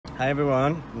Hi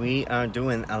everyone, we are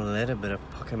doing a little bit of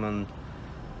Pokemon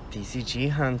TCG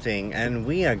hunting and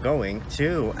we are going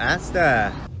to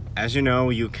ASDA. As you know,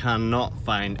 you cannot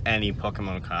find any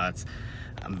Pokemon cards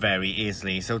very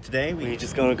easily, so today we're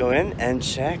just gonna go in and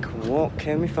check what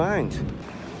can we find.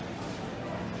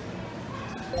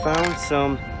 Found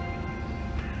some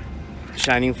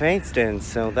Shining Fates then,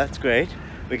 so that's great.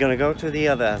 We're gonna go to the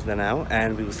other ASDA now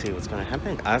and we will see what's gonna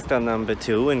happen. ASDA number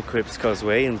 2 in Cripps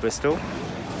Causeway in Bristol.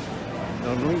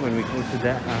 Normally when we go to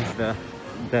that ASDA,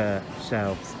 the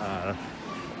shelves are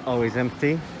always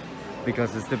empty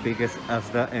because it's the biggest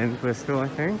ASDA in Bristol, I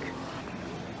think.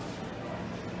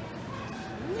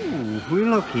 Ooh, we're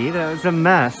lucky. There's a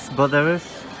mess, but there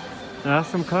are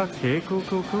some cards here. Cool,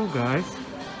 guys.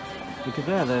 Look at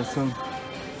that. There's some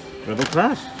Rebel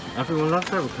Clash. Everyone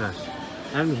loves Rebel Clash.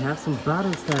 And we have some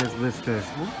Battle Styles blisters.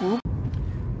 Whoop, whoop.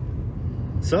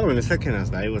 So in the second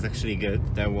ASDA, it was actually good.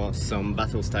 There was some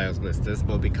Battle Styles blisters,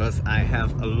 but because I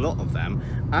have a lot of them,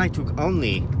 I took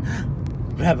only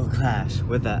Rebel Clash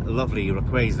with that lovely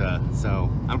Rayquaza. So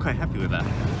I'm quite happy with that.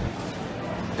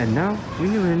 And now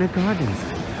we are in a garden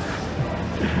center.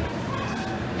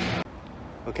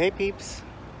 Okay, peeps.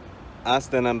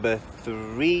 ASDA number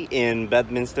 3 in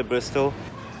Bedminster, Bristol.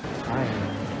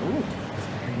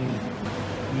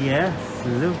 Yes,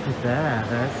 look at that.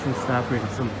 There's some stuff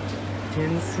with some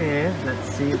tins here. Let's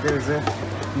see if there's a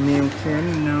new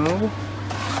tin. No.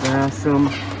 There are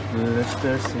some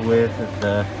blisters with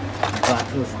the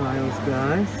Battle Styles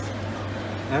guys.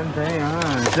 And they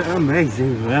are the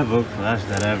amazing Rebel Clash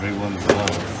that everyone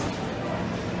loves.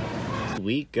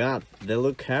 We got the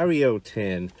Lucario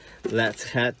tin. Let's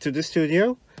head to the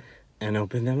studio and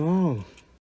open them all.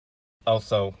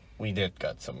 Also, we did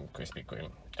get some Krispy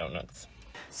Kreme donuts.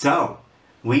 So,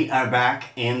 we are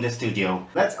back in the studio.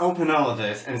 Let's open all of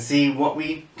this and see what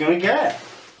we gonna get.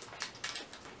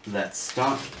 Let's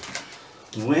start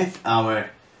with our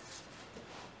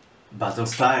Battle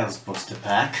Styles booster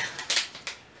pack.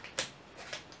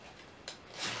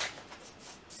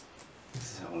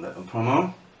 So, a little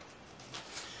promo.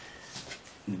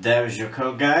 There's your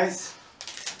code, guys.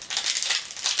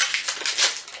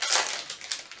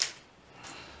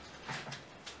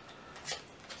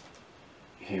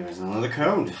 Here is another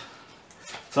code.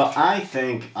 So I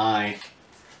think I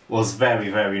was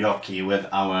very lucky with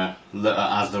our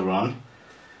ASDA run,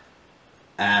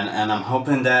 and I'm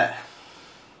hoping that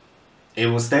it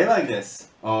will stay like this.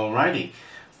 Alrighty,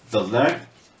 Dudler,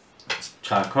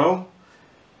 Charcoal,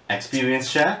 Experience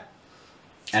Share,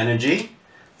 Energy,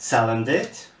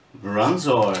 Salandit,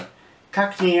 Bronzor,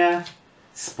 Cacnea,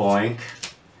 Spoink,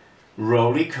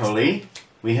 Roly-Coly.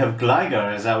 We have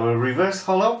Gligar as our reverse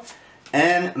holo,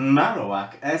 and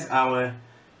Marowak as our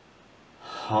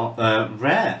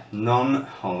rare,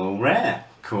 non-holo rare.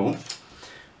 Cool.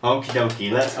 Okie dokie,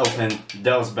 let's open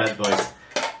those bad boys.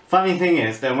 Funny thing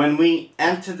is that when we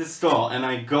entered the store and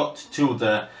I got to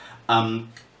the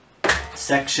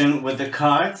section with the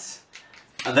cards,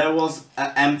 there was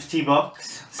an empty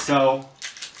box, so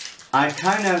I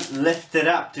kind of lifted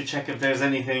up to check if there's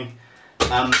anything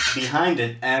behind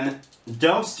it, and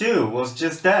those two was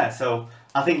just there, so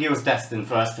I think it was destined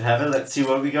for us to have it. Let's see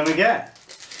what we're gonna get.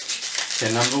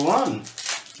 Okay, number 1.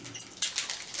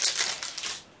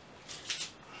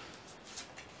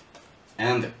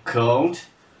 And the code.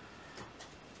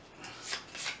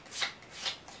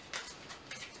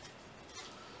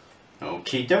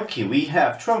 Okie dokie, we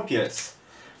have Tropius,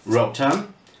 Rotom,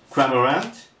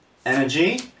 Cramorant,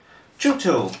 Energy,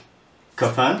 Chewtle,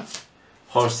 Cuffant,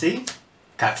 Horsey,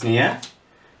 Cacnea,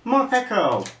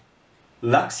 Morpeko,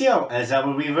 Luxio as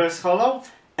our reverse holo,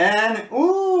 and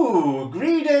ooh,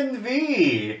 Greedent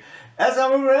V as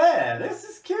our rare. This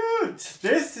is cute.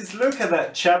 This is, look at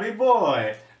that chubby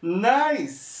boy.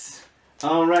 Nice.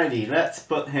 Alrighty, let's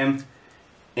put him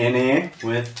in here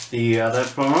with the other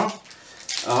promo.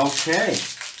 Okay.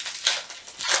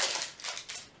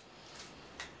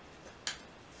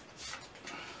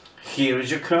 Here is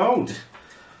your code.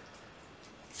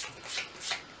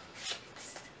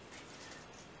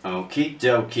 Okie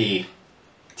dokie.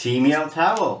 Team Yell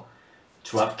Towel,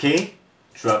 Trapkey,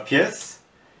 Tropius,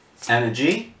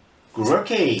 Energy,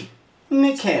 Grookey,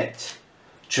 Nickit,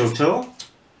 Chewtle,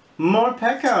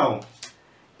 Morpeko,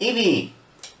 Eevee.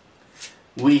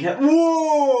 We have,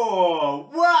 whoa,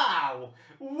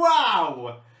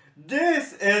 wow,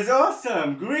 this is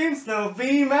awesome. Green Snow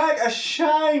VMAX, a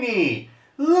shiny.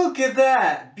 Look at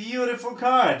that, beautiful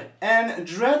card. And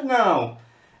Dreadnought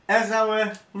as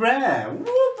our rare. Whoop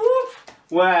whoop.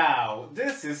 Wow,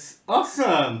 this is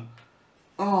awesome.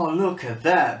 Oh, look at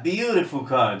that, beautiful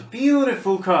card,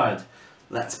 beautiful card.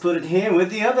 Let's put it here with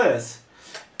the others.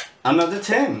 Another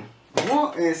tin.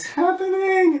 What is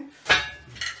happening?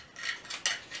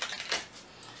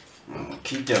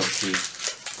 Okie dokie.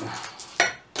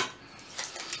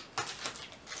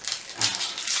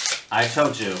 I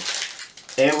told you,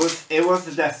 it was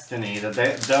the destiny that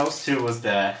those two was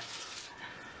there.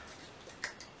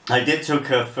 I did took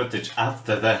footage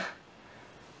after the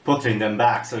putting them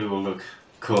back so it will look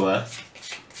cooler.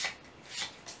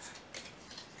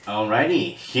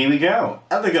 Alrighty, here we go.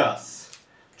 Elagos,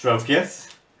 Tropius,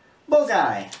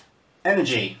 Bulgai,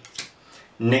 Energy,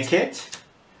 Nickit,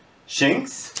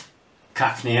 Shinx,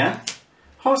 Cacnea,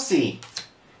 Horsey,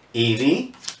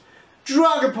 Eevee,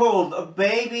 Dragapult, a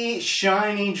baby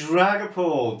shiny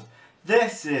Dragapult.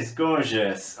 This is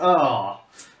gorgeous. Oh,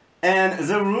 and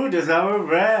Zarude is our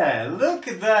rare. Look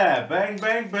at that. Bang,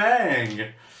 bang,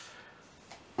 bang.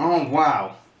 Oh,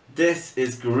 wow. This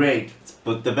is great. Let's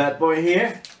put the bad boy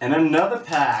here. And another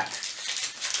pack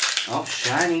of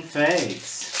shiny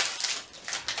fakes.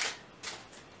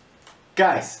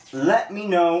 Guys, let me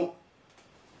know,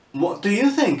 what do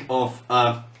you think of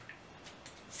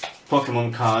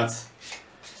Pokemon cards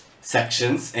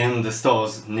sections in the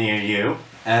stores near you,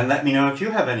 and let me know if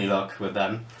you have any luck with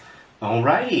them.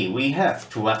 Alrighty, we have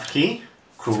Tuatki,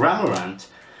 Cramorant,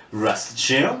 Rusted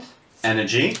Shield,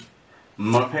 Energy,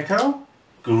 Morpeko,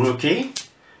 Grookey,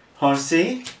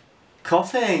 Horsey,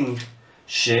 Coughing,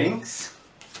 Shinx,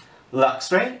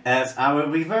 Luxray as our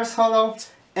reverse holo,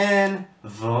 and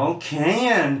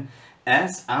Volcanion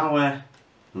as our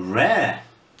rare.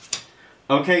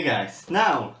 Okay guys,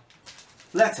 now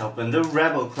let's open the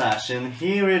Rebel Clash, and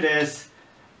here it is,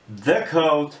 the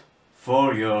code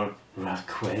for your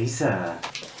Rayquaza.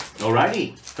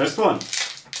 Alrighty, first one.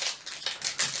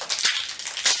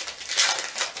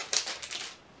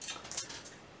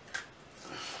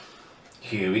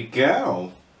 Here we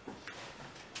go.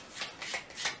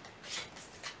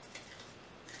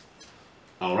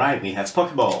 Alright, we have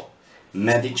Pokeball,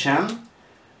 Medicham,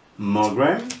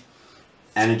 Mogram,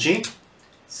 Energy,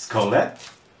 Scolet,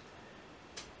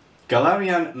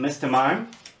 Galarian Mr. Mime,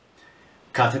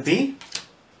 Caterpie,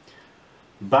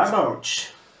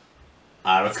 Barboach,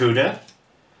 Arrokuda,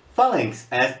 Phalanx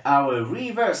as our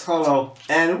reverse holo,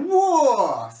 and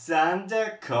whoa,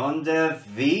 Sandaconda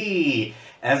V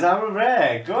as our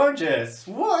rare. Gorgeous!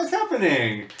 What is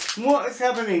happening? What is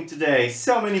happening today?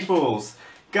 So many pulls.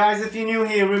 Guys, if you're new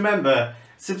here, remember,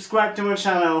 subscribe to my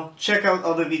channel, check out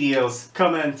other videos,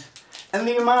 comment, and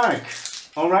leave a mark.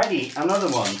 Alrighty, another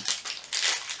one.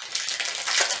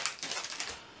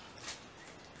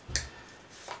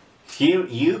 Here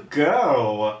you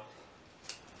go.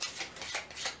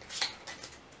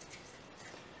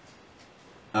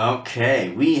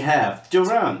 Okay, we have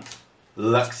Durant,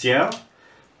 Luxio,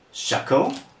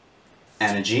 Shuckle,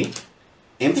 Energy,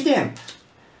 Impidimp,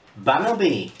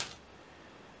 Bunnelby,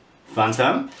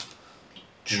 Phantom,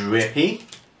 Drippy,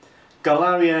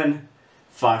 Galarian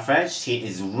Farfetch'd, he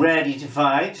is ready to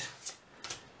fight,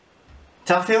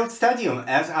 Tuffield Stadium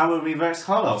as our reverse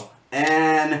holo,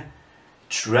 and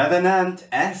Trevenant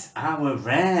as our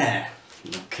rare.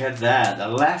 Look at that, the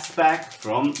last pack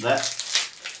from the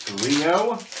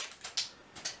trio.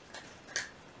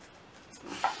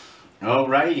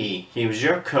 Alrighty, here's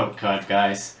your code card,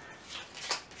 guys.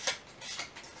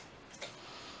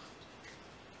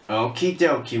 Okie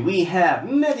dokie, we have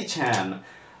Medicham,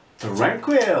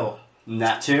 Tranquil,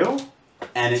 Natu,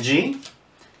 Energy,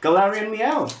 Galarian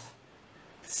Meowth,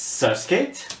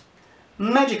 Surskit,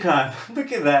 Magikarp.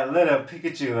 Look at that little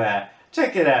Pikachu there.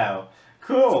 Check it out.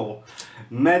 Cool.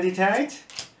 Meditate,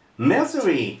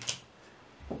 Milcery,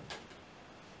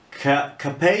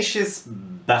 Capacious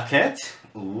Bucket.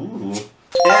 Ooh.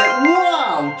 And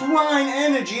wow! Divine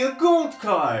Energy, a gold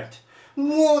card!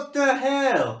 What the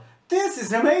hell? This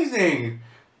is amazing!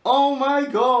 Oh my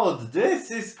god, this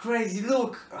is crazy.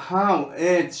 Look how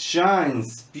it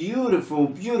shines. Beautiful,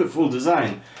 beautiful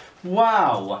design.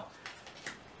 Wow.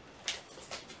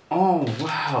 Oh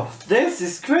wow, this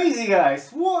is crazy, guys.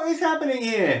 What is happening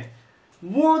here?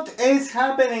 What is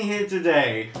happening here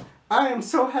today? I am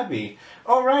so happy.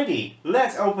 Alrighty,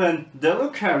 let's open the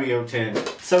Lucario tin.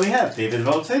 So we have Vivid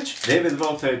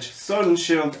Voltage, Sword and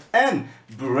Shield, and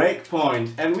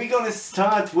Breakpoint. And we're gonna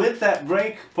start with that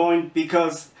Breakpoint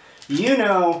because you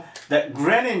know that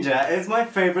Greninja is my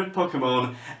favorite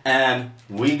Pokemon, and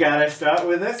we gotta start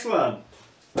with this one.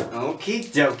 Okie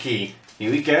dokie,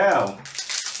 here we go.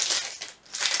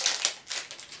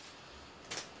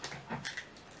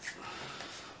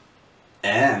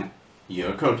 And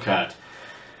your code card.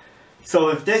 So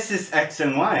if this is X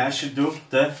and Y, I should do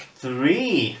the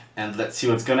 3. And let's see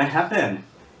what's gonna happen.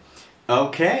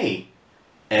 Okay,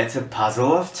 it's a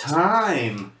puzzle of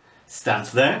time.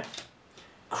 Stansler,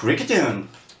 Cricketune,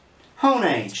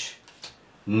 Honage,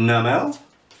 Numel,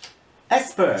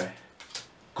 Esper,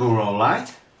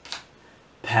 Growlite,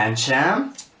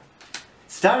 Pancham,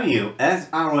 Staryu as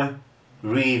our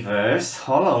reverse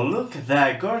holo. Look at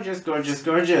that, gorgeous, gorgeous,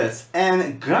 gorgeous.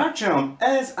 And Garchomp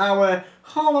as our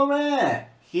holo rare.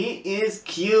 He is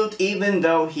cute even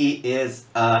though he is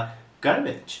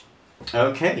garbage.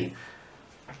 Okay,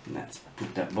 let's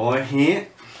put that boy here.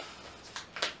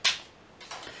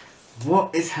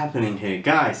 What is happening here,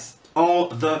 guys? All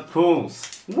the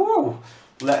pulls. Woo!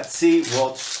 Let's see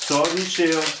what Sword and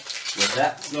Shield with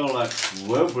that Snorlax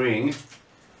will bring.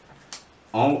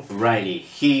 Alrighty,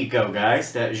 here you go,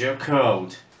 guys. That's your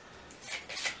code.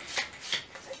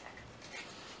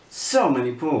 So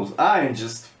many pulls. I am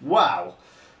just wow.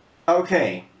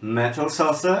 Okay, Metal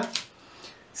Saucer,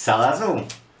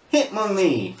 Salazzle,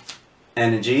 Hitmonlee,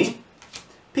 Energy,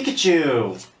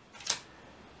 Pikachu,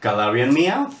 Galarian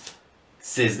Meowth,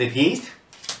 Sizzlipede,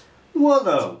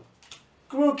 Wallow,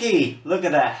 Grookey, look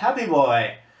at that happy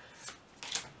boy,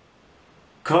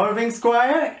 Corving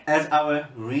Squire as our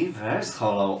reverse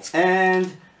holo,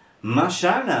 and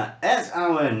Mashana as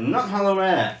our non-holo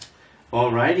rare.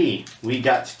 Alrighty, we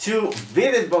got 2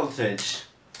 Vivid Voltage.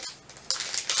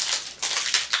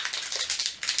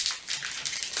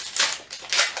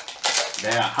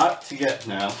 They are hard to get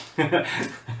now.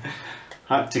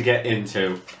 Hard to get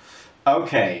into.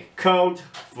 Okay, code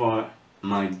for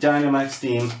my Dynamax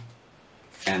team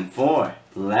and 4.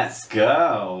 Let's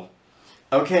go.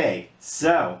 Okay,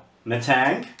 so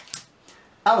Metang,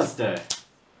 Alistair,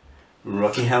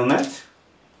 Rocky Helmet,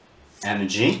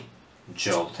 Energy,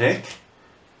 Joltik,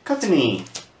 Cottony,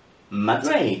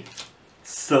 Mudray,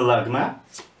 Slugma,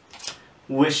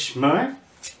 Wishmer.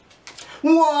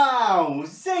 Wow!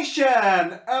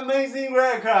 Zacian! Amazing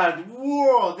rare card!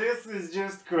 Whoa! This is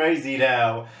just crazy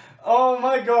now. Oh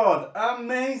my god!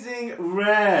 Amazing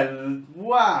rare!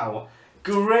 Wow!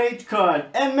 Great card!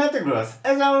 And Metagross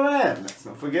as our rare! Let's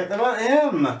not forget about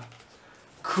him!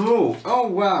 Cool! Oh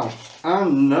wow!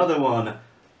 Another one!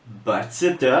 Butts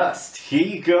of Dust! Here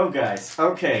you go, guys!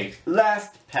 Okay,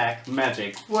 last pack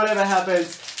magic. Whatever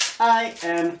happens, I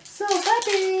am so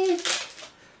happy!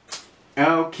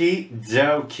 Okie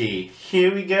dokie,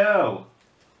 here we go.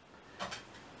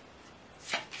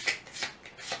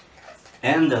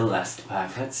 And the last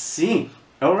pack, let's see.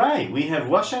 Alright, we have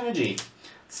Wash Energy,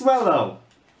 Swallow,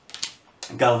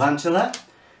 Galvantula,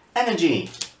 Energy,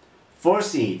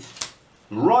 Forseed,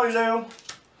 Roylo,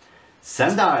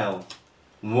 Sandile,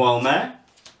 Walmer,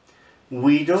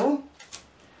 Weedle,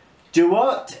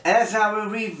 Duot as our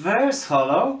reverse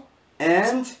holo,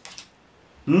 and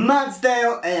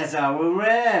Mudsdale as our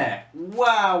rare.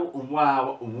 Wow,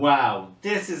 wow, wow.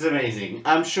 This is amazing.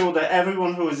 I'm sure that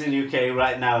everyone who is in UK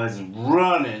right now is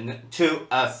running to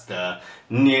ASDA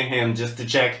near him just to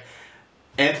check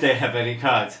if they have any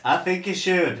cards. I think you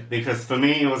should, because for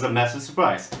me it was a massive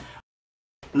surprise.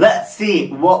 Let's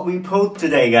see what we pulled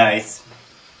today, guys.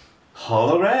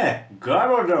 Holo rare,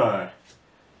 Garbodor,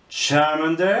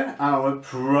 Charmander, our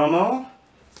promo.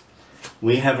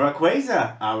 We have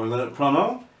Rayquaza, our little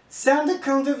promo,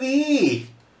 Sandaconda V,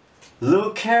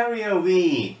 Lucario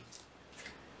V,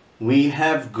 we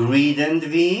have Greedent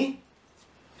V,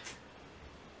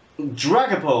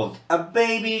 Dragapult, a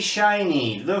baby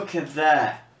shiny, look at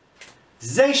that,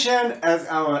 Zacian as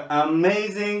our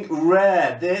amazing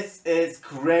rare, this is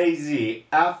crazy.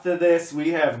 After this we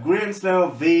have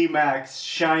Grimmsnarl V Max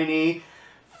shiny,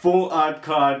 full art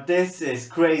card, this is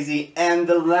crazy, and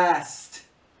the last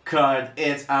card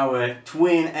is our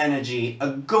Twin Energy,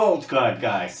 a gold card,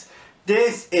 guys.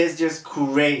 This is just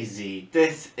crazy.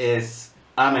 This is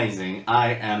amazing.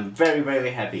 I am very, very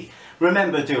happy.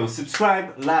 Remember to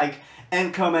subscribe, like,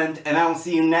 and comment, and I'll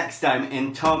see you next time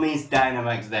in Tommy's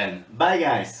Dynamax Den. Bye,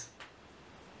 guys.